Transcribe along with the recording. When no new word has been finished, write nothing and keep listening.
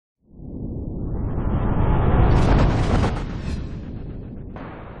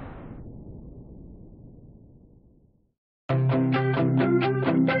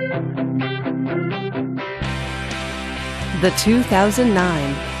The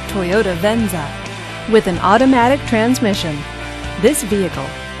 2009 Toyota Venza. With an automatic transmission, this vehicle,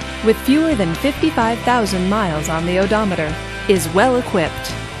 with fewer than 55,000 miles on the odometer, is well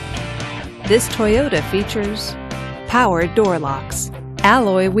equipped. This Toyota features power door locks,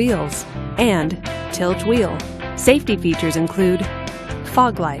 alloy wheels, and tilt wheel. Safety features include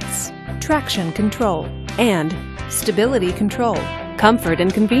fog lights, traction control, and stability control. Comfort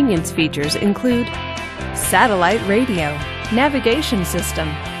and convenience features include satellite radio, navigation system,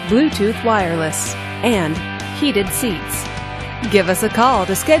 Bluetooth wireless, and heated seats. Give us a call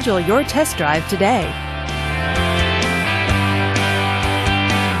to schedule your test drive today.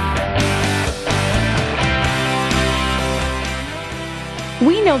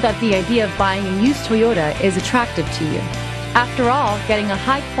 We know that the idea of buying a used Toyota is attractive to you. After all, getting a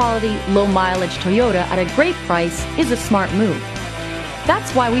high-quality, low-mileage Toyota at a great price is a smart move.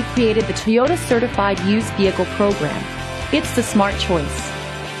 That's why we created the Toyota Certified Used Vehicle Program. It's the smart choice.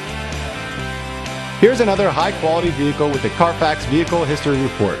 Here's another high-quality vehicle with the Carfax Vehicle History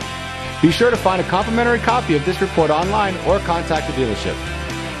Report. Be sure to find a complimentary copy of this report online or contact the dealership.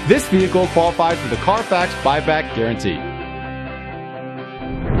 This vehicle qualifies for the Carfax Buyback Guarantee.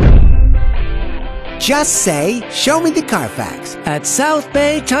 Just say, "Show me the Carfax" at South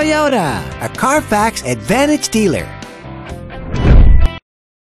Bay Toyota, a Carfax Advantage dealer.